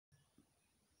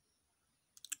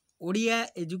Odia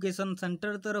education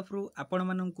centre तरफ आपण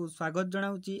मानू स्वागत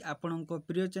जनाऊँगी आपण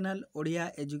प्रिय चैनल ओडिया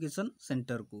एजुकेशन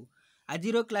सेंटर को। आज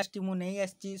क्लास टी मुझे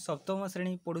आसी सप्तम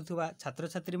श्रेणी पढ़ुवा छात्र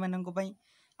छात्री मानक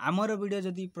आमर वीडियो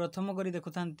जदि प्रथम करी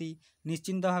देखुता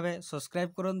निश्चिंत भाव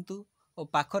सब्सक्राइब करूँ और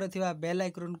पाखरे थिबा बेल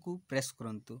आइकन को प्रेस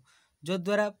करूँ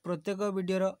जद्वारा प्रत्येक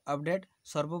वीडियोर अपडेट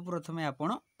सर्वप्रथम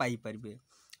आपण पाई परिबे।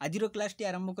 आज क्लास टी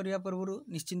आरंभ करने पूर्व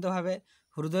निश्चिंत भाव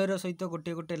हृदयर सहित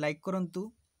गोटे गोटे लाइक करूँ।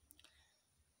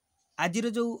 आज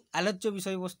जो आलोच्य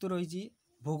विषय वस्तु रही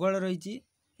भूगोल रही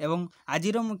एवं आज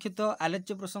मुख्यतः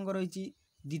आलोच्य प्रसंग रही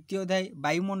द्वितीय अध्याय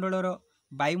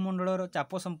वायुमंडल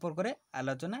चाप संपर्क में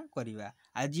आलोचना करवा।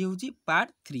 आज हूँ पार्ट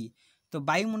 3। तो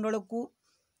वायुमंडल को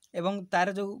एवं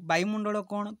तार जो वायुमंडल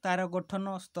कौन तार गठन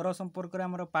स्तर संपर्क में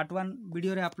आमर पार्ट 1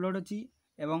 वीडियो रे अपलोड अच्छी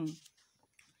एवं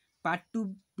पार्ट 2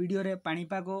 वीडियो रे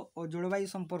पाणीपाग और जलवायु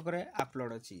संपर्क में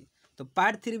अपलोड अच्छी। तो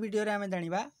पार्ट 3 वीडियो रे आमे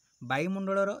जानिबा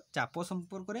वायुमंडल चाप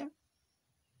संपर्क में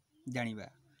जानिबा।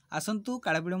 आसंतु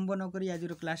काल विलंब नक आज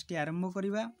क्लास टी आरंभ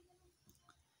करवा।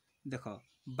 देख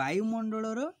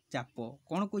वायुमंडल चाप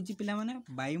कौन कही पिला माने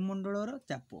वायुमंडल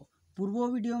चाप पूर्व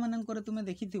वीडियो मानकर तुम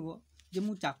देखि जे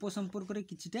मु चाप संपर्क में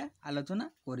किछिटा आलोचना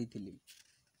करी।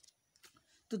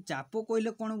 तो चाप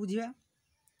कहले कौन बुझिबा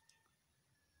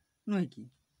नुहे कि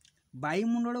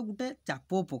वायुमंडल गोटे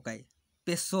चाप पकाए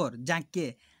प्रेशर जाके।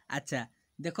 अच्छा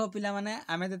देख पिला माने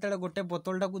आमे जेतेले गोटे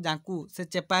बोतलटा को जांकू से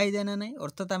चेपा ही जाए ना नहीं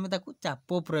अर्थात आमे ताकू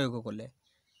चाप प्रयोग कले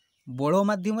बल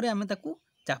माध्यम रे आमे ताकू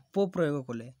चाप प्रयोग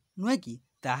कले नुहे कि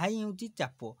ताहा ही होची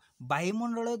चाप।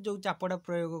 वायुमंडल जो चापटा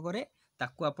प्रयोग करे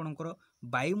ताकू आपणकर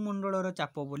वायुमंडल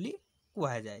चाप बोली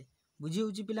कुहा जाए। बुझी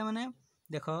होची पिला माने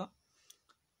देख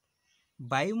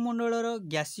वायुमंडल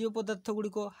गैसीय पदार्थ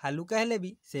गुड़िक हालुका हेले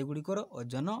भी से गुड़िकर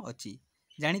ओजन अच्छी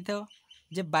जानी था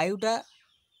जे वायुटा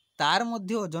तार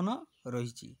मध्य ओजन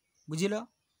रही। बुझिल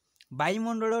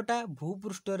वायुमंडलटा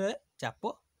भूपृष्ठ रे चाप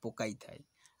पकाई थाए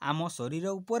आम शरीर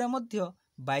उपरे मध्य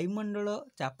वायुमंडल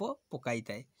चाप पकाई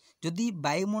थाए। जदि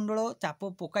वायुमंडल चाप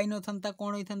पकाई नथंता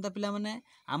कौन होइथंता पिला माने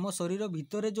आम शरीर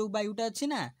भितर जो वायुटा अच्छी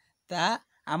ना ता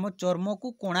आम चर्म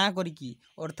को कोणा करिकी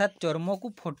अर्थात चर्म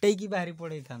को फटेकी बाहरी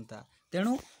पड़े था।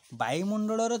 तेणु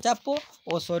वायुमंडल चाप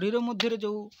और शरीर मध्य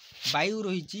जो वायु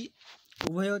रही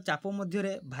उभय चाप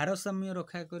मध्य भारसाम्य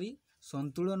रक्षा करी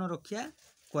संतुलन रक्षा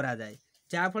करा जाए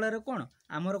जा फल कौन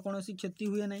आमर कौन सी क्षति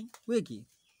हुए नहीं हुए कि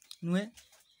नुहे।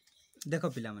 देख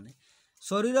पिला माने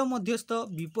शरीर मध्यस्थ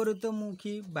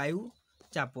विपरीतमुखी वायु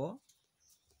चाप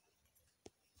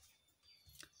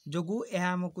जोगु यह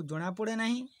आमको जना पड़े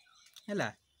नहीं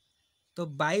है। तो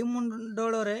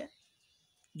वायुमंडल रे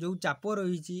जो चाप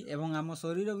रही एवं आम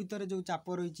शरीर भितर जो चाप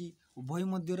रही उभय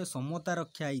मध्य समता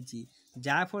रक्षा होती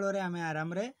जा फल आम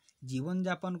आराम रे जीवन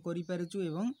यापन करिपारुचु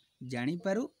एवं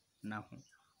जानिपारु नाहु।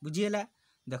 बुझीला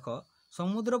देख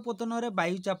समुद्र पतन रे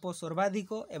वायुचाप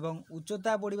सर्वाधिक एवं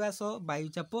उच्चता बढ़िया सह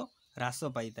वायुचाप ह्रास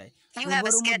पाई थाए।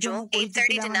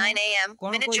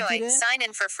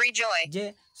 जे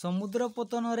समुद्र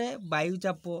पतन रे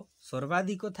वायुचाप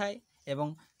सर्वाधिक थाए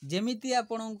एवं जेमिति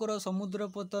आपणकर समुद्र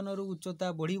पतन रु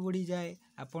उच्चता बढ़ी बढ़ी जाए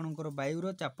आपणकर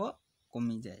वायुर चाप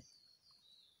कमी जाए।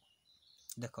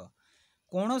 देख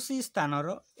कौनसी स्थानर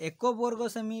 1 वर्ग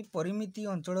सेमी परिमिति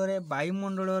अंचल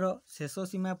वायुमंडलर शेष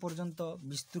सीमा पर्यंत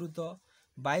विस्तृत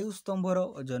वायुस्तंभर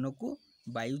ओजन को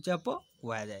वायुचाप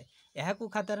कह जाए। यह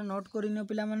खातार नोट कर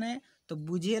पिला माने तो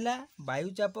बुझीला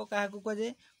वायुचाप क्या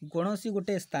कहुए कौन सी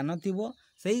गोटे स्थान थी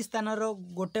से ही स्थानर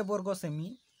 1 वर्ग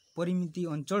सेमी परिमिति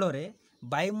अंचल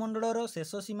वायुमंडलर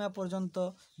शेष सीमा पर्यंत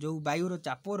जो वायुर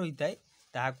चाप रही है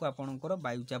ताकू आपणकर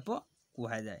वायुचाप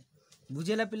कह जाए।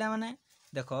 बुझेला पिला माने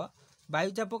देख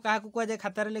वायुचाप क्या कहुए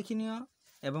खातार लिखिनि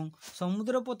एवं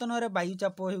समुद्र पतन रे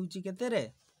वायुचाप होउची केते रे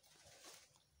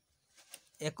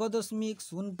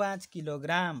 1.05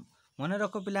 किलोग्राम। मन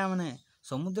रख पिला माने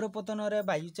समुद्र पतन रे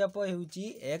वायुचाप होउची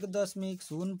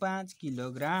 1.05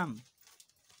 किलोग्राम।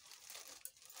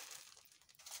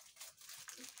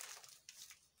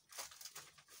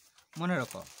 मन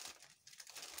रख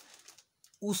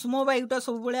उष्म वायुटा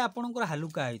सब बेले आपणकर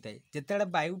हालुका होता है जिते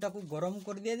वायुटा को गरम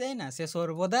कर दिया जाए ना से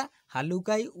सर्वदा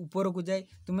हालुका ही ऊपर को जाए।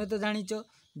 तुम्हें तो जानिच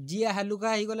जी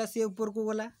हालुका हो गला सी ऊपर को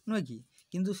गला नुहे कि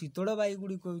किंतु शीतल वायु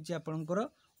गुड़िक होउची आपणकर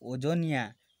ओजनिया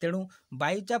तेणु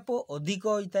वायुचाप अधिक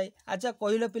होता है। अच्छा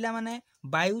कहल पिला माने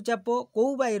वायुचाप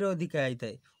कौ वायुर अधिक होता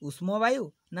है उष्म वायु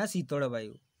ना शीतल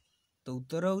वायु? तो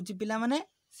उत्तर होउची पिला माने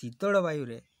शीतल वायु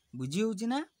रे। बुझी होउची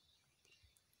ना?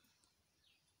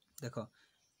 देख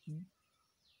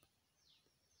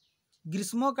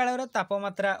ग्रीष्म काल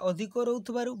तापमात्रा अधिक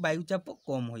रोथुबारु वायुचाप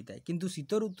कम होता है किंतु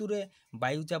शीत ऋतु रे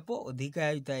वायुचाप अधिका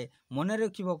होता है। मन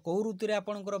रखिबो को ऋतु रे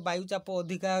आपनकर वायुचाप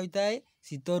अधिका होता है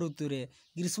शीत ऋतु रे।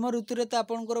 ग्रीष्म ऋतु रे तो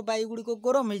आपनकर वायु गुडी को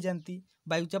गरम हो जाती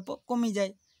वायुचाप कमी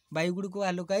जाए वायु गुडी को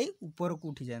आलोकाई ऊपर को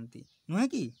उठी जाती नुहे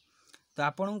कि। तो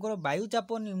आपनकर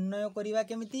वायुचाप निर्णय करबा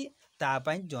केमिति ता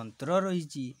पई यंत्र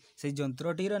रहिछि से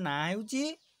यंत्रटीर ना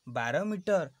हेउछि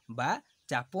बारोमीटर बा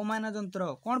चापमान यंत्र।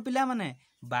 कौन पिला माने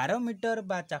 12 मीटर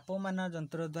बा चापमान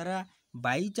यंत्र द्वारा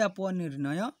वायुचाप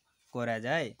निर्णय करा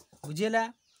जाए बुझेला।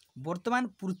 वर्तमान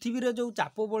पृथ्वीर जो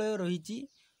चाप बलय रही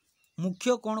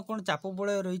मुख्य कौन कौन चाप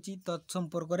बलय रही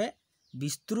तत्संपर्क रे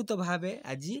विस्तृत भावे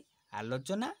आज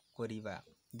आलोचना करिबा।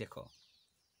 देखो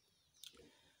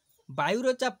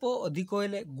वायुर चाप अधिक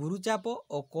हेले गुरुचाप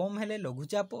और कम हेले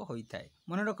लघुचाप होता है।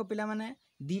 मन रख पिला माने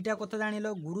दीटा कथा जानिल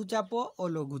गुरुचाप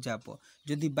और लघुचाप।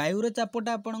 जदि वायुर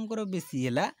चापटा आपणकर बेसी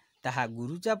हैला ताहा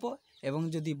गुरुचाप एवं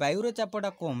जदि वायुर चापटा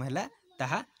कम हैला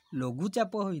ताहा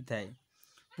लघुचाप होता है।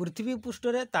 पृथ्वी पृष्ठ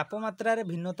रे तापमात्रा रे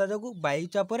भिन्नता जगु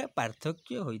वायुचाप रे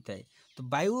पार्थक्य होता है। तो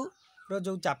वायुर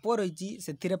जो चाप रही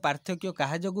से पार्थक्य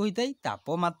कहा जगु होता है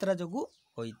तापमात्रा जगु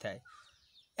होता है।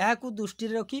 यह दृष्टि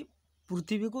रखी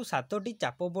पृथ्वी को 7टी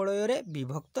चाप बलय रे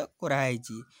विभक्त कराई।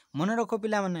 मन रख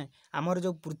पिला माने आमर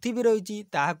जो पृथ्वी रही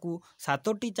ताहाकू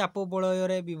 7टी चाप बलय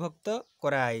रे विभक्त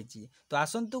कराई। तो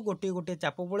आसंतु गोटे गोटे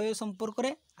चाप बलय संपर्क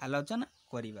रे आलोचना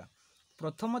करिबा।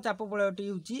 प्रथम चाप बलयटी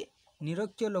होची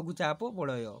निरक्ष लघुचाप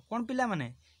बलय। कौन पिला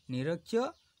माने निरक्ष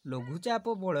लघुचाप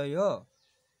बलय।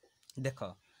 देख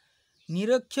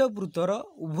निरक्ष वृत्तर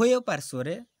उभय पार्श्व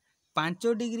रे 5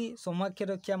 डिग्री समाक्ष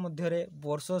रक्षा मध्य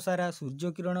वर्ष सारा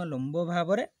सूर्य किरण लंब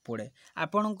भाव में पड़े।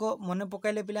 आपण को मन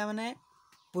पकाइले पिला माने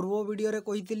पूर्व वीडियो रे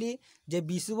कही जे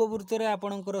विषुव वृत्त रे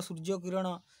आपणकर सूर्य किरण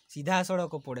सीधा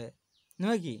सड़क पड़े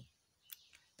नुहे कि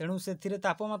तेणु से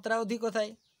तापमात्रा अधिक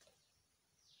थाए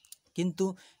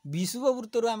किंतु विषुव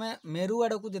वृत्त रू आम मेरु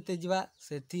आड़ को जिते जावा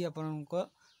से आपणक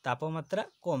तापमात्रा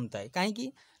कम थाए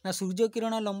कहीं ना सूर्य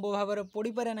किरण लंब भाव में पड़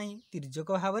पारे ना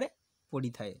तिर्यक भाव में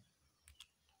पड़ी थाए।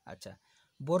 अच्छा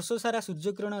वर्ष सारा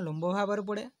सूर्य किरण लंब भाव में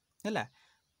पड़े है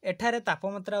एठारे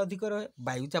तापमात्रा अधिक रहे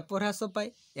वायुचाप ह्रास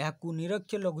पाए यह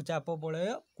निरक्ष लघुचाप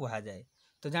बलय कह जाए।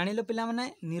 तो जानिल पिला माने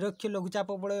निरक्ष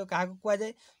लघुचाप बलय क्या कह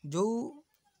जाए जो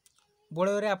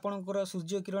बलय आपणकर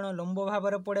सूर्य किरण लंब भाव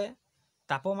में पड़े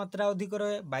तापमात्रा अधिक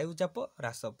रहे वायुचाप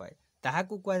ह्रास पाए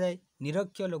ताहाकू कह जाए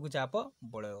निरक्ष लघुचाप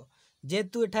बलय।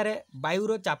 जेहेतु एठारे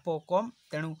वायुर चाप कम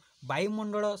तेणु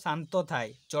वायुमंडल शांत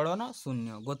थाए चलन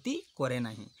शून्य गति करे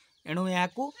नाही एणु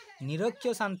यहाँ निरक्ष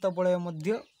शांत बलय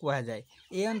मध्य कह जाए।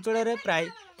 ए अंचल रे प्राय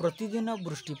प्रतिदिन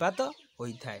वृष्टिपात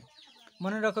होता है।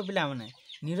 मन रख पिला माने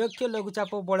निरक्ष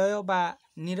लघुचाप बलय बा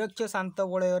निरक्ष शांत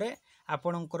बलय रे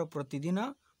आपणकर प्रतिदिन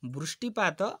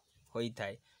वृष्टिपात होता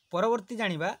है। परवर्ती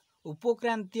जानिबा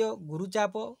उपक्रांतीय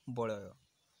गुरुचाप बलय।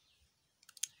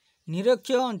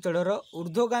 निरक्ष अंचलर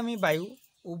ऊर्ध्वगामी वायु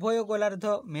उभय गोलार्ध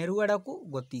मेरुआड़ को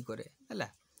गति करे है।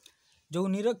 जो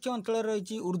निरक्ष अंचल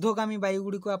रही ऊर्ध्वगामी वायु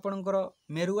गुड़ी को आपणकर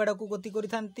मेरुआड़ को गति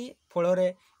करिथांती फल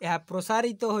यह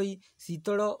प्रसारित होई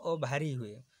शीतल और भारी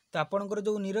हुए। तो आपणकर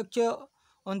जो निरक्ष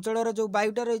अंचल जो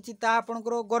वायुटा रही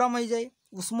आपणकर गरम हो जाए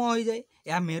उष्म हो जाए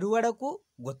यह मेरुआड़ को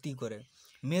गति करे।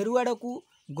 मेरुआड़ को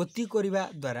गति करने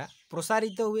द्वारा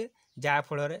प्रसारित हुए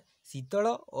जाफल शीतल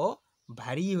और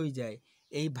भारी हो जाए।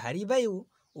 यही भारी वायु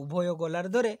उभय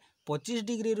गोलार्धरे 25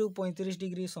 डिग्री रु 35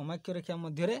 डिग्री समाक्ष रेखा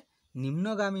मध्य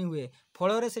निम्नगामी हुए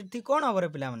फल से कौन हम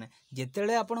पिला माने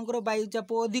जिते आपणकर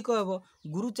वायुचाप अधिक हेब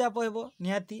गुरुचाप हेब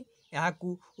निहाती यहाँ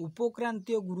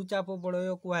उपक्रांतीय गुरुचाप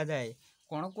बलय कह जाए।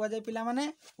 कौन कह जाए पिला माने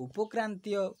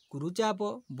उपक्रांतीय गुरुचाप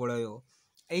बलय।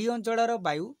 यही अंचलर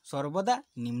वायु सर्वदा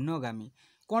निम्नगामी।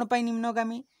 कौन पाई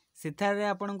निम्नगामी सेठारे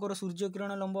आपणकर सूर्य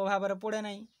किरण लंब भाव में पड़े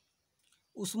ना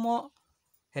उष्म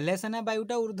हेले सेना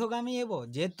वायुटा ऊर्ध्वगामी हेब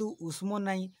जेहेतु उष्म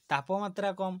नाई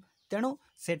तापमात्रा कम तेणु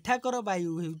सेठाकर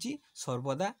वायु होउची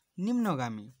सर्वदा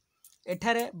निम्नगामी।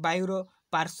 एठारे वायुर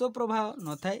पार्श्व प्रभाव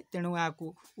न थाए तेणु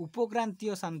यहाँ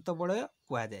उपक्रांतीय शांत बलय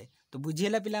कह जाए। तो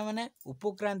बुझीला पिला माने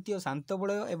उपक्रांतीय शांत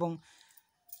बलय एवं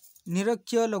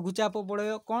निरक्ष लघुचाप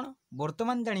बलय कौन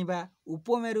वर्तमान जानिबा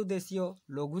उपमेरु देशीय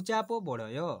लघुचाप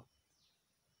बलय।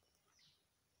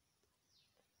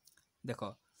 देख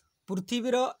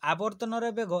पृथ्वीर आवर्तन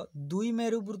बेग 2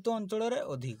 मेरुवृत्त अंचल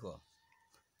अधिक।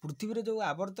 पृथ्वी जो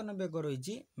आवर्तन बेग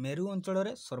रही मेरु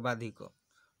अंचल सर्वाधिक।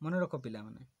 मन रख पिला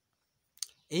माने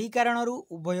यही कारण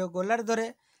उभय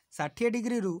गोलार्धरे 60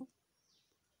 डिग्री रु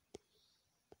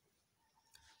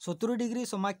 70 डिग्री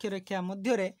समाक्ष रेखा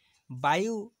मध्य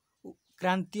वायु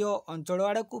क्रांतीय अंचल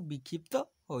आड़ को विक्षिप्त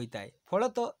होता है।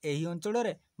 फलत यही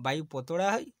अंचल वायु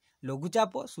पतला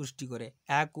लघुचाप सृष्टि करे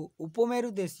याकू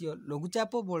उपमेरुदेशीय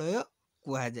लघुचाप वलय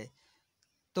कुहाଯାଏ।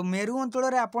 तो मेरु अंचल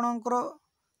रे आपणकर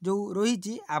जो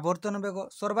रही आवर्तन बेग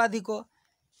सर्वाधिक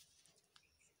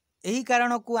यही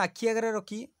कारण को आखि आगे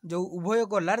रखी जो उभय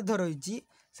गोलार्ध रही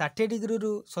 60 डिग्री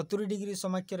रु 70 डिग्री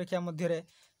समाख्य रेखा मध्य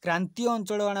क्रांतीय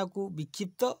अंचल आना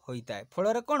विक्षिप्त होता है।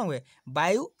 फल कौन हुए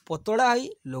वायु पतला हो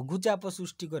लघुचाप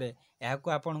सृष्टि करे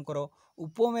यहाँ आपणकर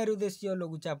उपमेरुदेशीय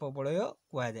लघुचाप वलय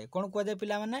कुहाଯାଏ। कौन कुहाଯାଏ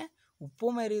पिला माने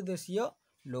उपमेरुदेशीय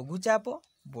लघुचाप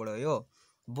वलय।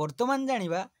 वर्तमान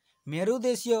जानिबा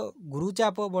मेरुदेशीय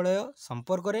गुरुचाप वलय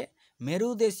संपर्क में।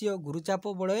 मेरुदेशीय गुरुचाप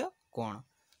वलय कौन?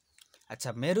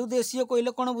 अच्छा मेरुदेशीय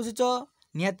कहले कौन बुझुच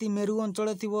निहाती मेरु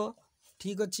अंचल थिबो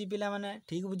ठीक अच्छी पिला माने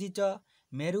ठीक बुझीच।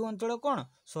 मेरु अंचल कौन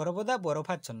सर्वदा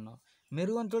बरफाच्छन्न।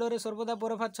 मेरु अंचल रे सर्वदा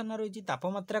बरफाच्छन्न रही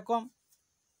तापमात्रा कम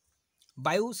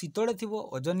वायु शीतल थिबो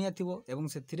ओजनिया थिबो एवं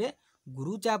सेथिरे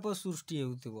गुरुचाप सृष्टि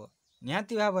हेउथिबो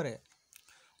निहाती भाबरे।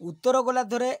 उत्तर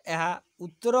गोलार्धरे यह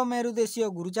उत्तर मेरुदेशीय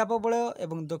गुरुचाप वलय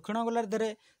एवं दक्षिण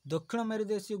गोलार्धरे दक्षिण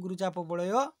मेरुदेशीय गुरुचाप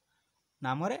वलय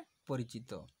नाम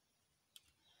परिचित।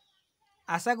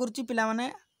 आशा करुच्ची पिला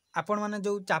माने आपण माने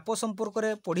जो चाप संपर्क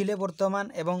रे पढ़िले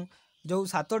वर्तमान एवं जो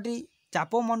 7टी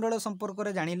चाप मंडल संपर्क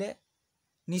रे जानिले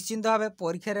निश्चिंत भाव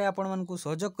परीक्षा रे आपण मानकु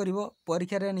सहयोग करिवो।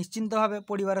 परीक्षा रे निश्चिंत भाव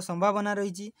पढ़िबार संभावना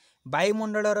रही।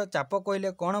 वायुमंडलर चाप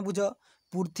कहले कौन बुझ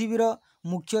पृथ्वीर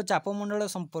मुख्य चापमंडल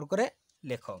संपर्क रे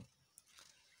लेख।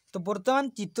 तो वर्तमान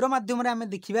चित्र माध्यम आम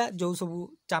देखा जो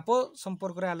सब चाप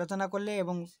संपर्क रे आलोचना कले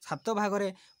एवं 7 भाग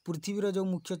रे पृथ्वीर जो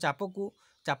मुख्य चाप को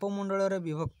चापमंडल रे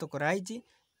विभक्त कराई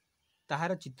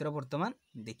ताहार चित्र वर्तमान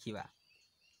देखिबा।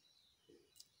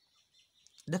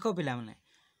 देखो पिला माने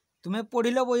तुम्हें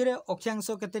पढ़िल बही रे अक्षांश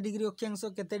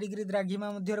केते डिग्री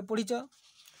द्राघिमा मध्य पढ़िच।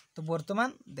 तो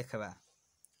वर्तमान देखा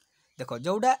देख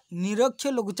जोड़ा निरक्ष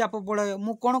लघुचाप वलय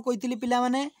मु कौन कही पिला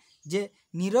माने जे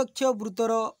निरक्ष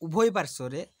वृत्तर उभय पार्श्व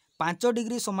रे 5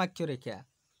 डिग्री समाख्य रेखा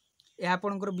यह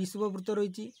आपणकर विषुव वृत्त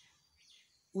रही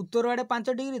उत्तर आड़े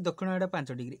 5 डिग्री दक्षिण आड़े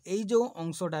 5 डिग्री यही जो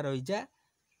अंशटा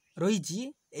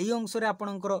रही अंश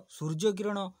आपणकर सूर्य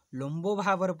किरण लंब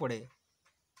भाव पड़े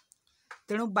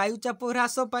तेणु वायुचाप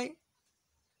ह्रास पाए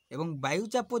एवं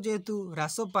वायुचाप जेहेतु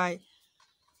ह्रास पाए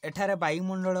एठारे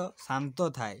वायुमंडल शांत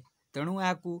थाए तेणु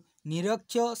यहाँ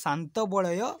निरक्ष शांत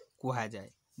वलय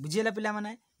कुहाଯାଏ। बुझीला पिला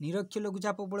माने निरक्ष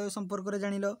लघुचाप वलय संपर्क रे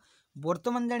जानिल।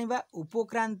 वर्तमान जानिबा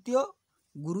उपक्रांतीय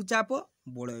गुरुचाप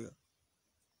वलय।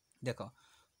 देख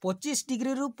 25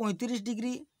 डिग्री रु 35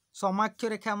 डिग्री समाख्य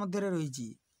रेखा मध्य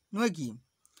रही नुहे कि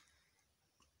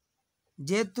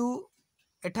जेहेतु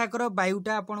एठाकर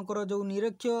वायुटा आपणकर जो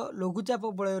निरक्ष लघुचाप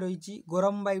वलय रही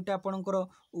गरम वायुटा आपणकर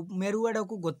मेरु आड़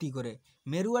को गति करे।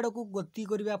 मेरु आड़ को गति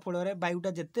करने फल वायुटा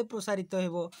जिते प्रसारित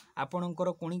हो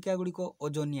आपणकर कणिका गुड़िक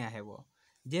ओजनिया हेबो।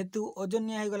 जेहेतु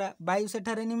ओजनिया होगला वायु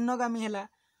सेठारे निम्नगामी है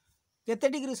केते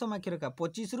डिग्री समाख्य रेखा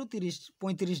 25 रु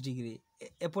 35 डिग्री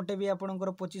एपटे भी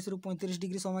आपणकर 25 रु 35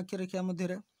 डिग्री समाख्य रेखा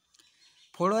मध्य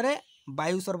फल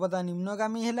वायु सर्वदा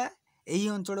निम्नगामी है यही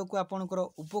अंचल को आपणकर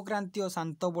उपक्रांतीय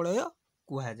शांत वलय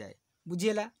कुहाଯାଏ।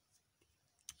 बुझीला।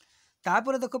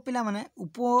 तापर देख पिला माने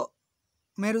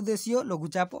उपमेरुदेशीय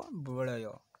लघुचाप वलय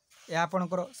यह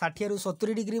आपणकर 60 रु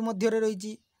 70 डिग्री मध्य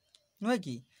रही नुहे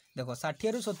कि देख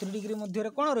 60 रु 70 डिग्री मध्य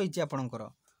कौन रही आपणकर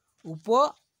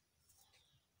उप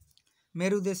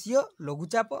मेरुदेशीय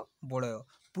लघुचाप वलय।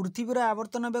 पृथ्वीर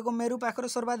आवर्तन बेग मेरु पाखर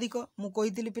सर्वाधिक मु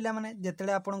कही पिला माने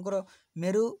जेतेले आपणकर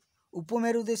मेरु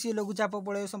उपमेरुदेशीय लघुचाप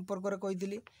वलय संपर्क रे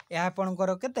कही यह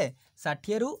आपणकर केते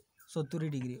 60 रु 70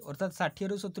 डिग्री अर्थात 60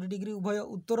 रु 70 डिग्री उभय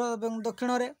उत्तर एवं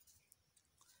दक्षिण रे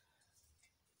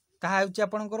ताहा होची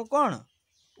आपणकर कौन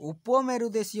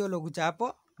उपमेरुदेशीय लघुचाप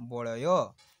वलय।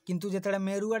 किंतु जेतेले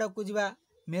मेरु आड़ को जिबा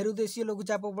मेरुदेशीय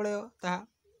लघुचाप वलय ताहा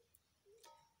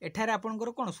एठारे आपणकर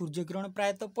कौन सूर्य किरण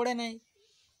प्रायतः पड़े नहीं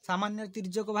सामान्य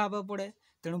तिर्यक भाव पड़े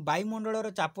तेणु वायुमंडल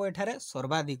चाप एठारे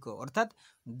सर्वाधिक अर्थात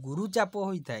गुरुचाप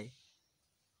होता है।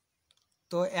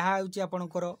 तो यह हूँ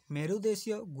आपणकर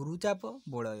मेरुदेशीय गुरुचाप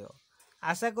वलय।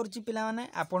 आशा करुच्ची पिला माने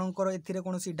आपणकर एथिरे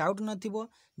कोनोसी डाउट नथिबो।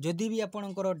 जदि भी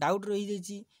आपणकर डाउट रही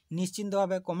जाइछि निश्चिंत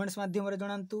भाव कमेंट्स माध्यम रे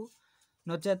जणांतु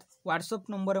नचेत व्हाट्सएप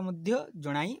नंबर मध्य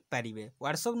जणाई पारिबे।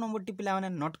 व्हाट्सएप नंबर टी पिला माने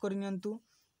नोट करि नियंतु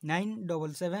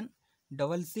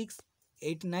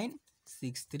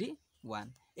 9776689631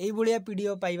 एई भलिया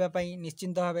पीडीएफ पाइबा पई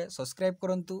निश्चिंत भाव सब्सक्राइब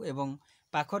करंतु एवं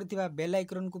पाखर थिबा बेल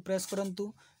आइकन को प्रेस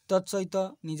करंतु तत्सहित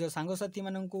निज सांगसाथी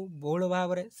माननकु बहुल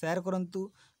भाव में शेयर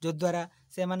करंतु जद्वारा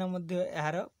से माने मध्य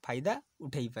यार फायदा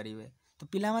उठाई पारिबे। तो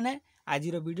पिला माने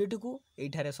आजिर वीडियोटी को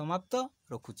एठारे समाप्त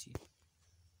रखुछि।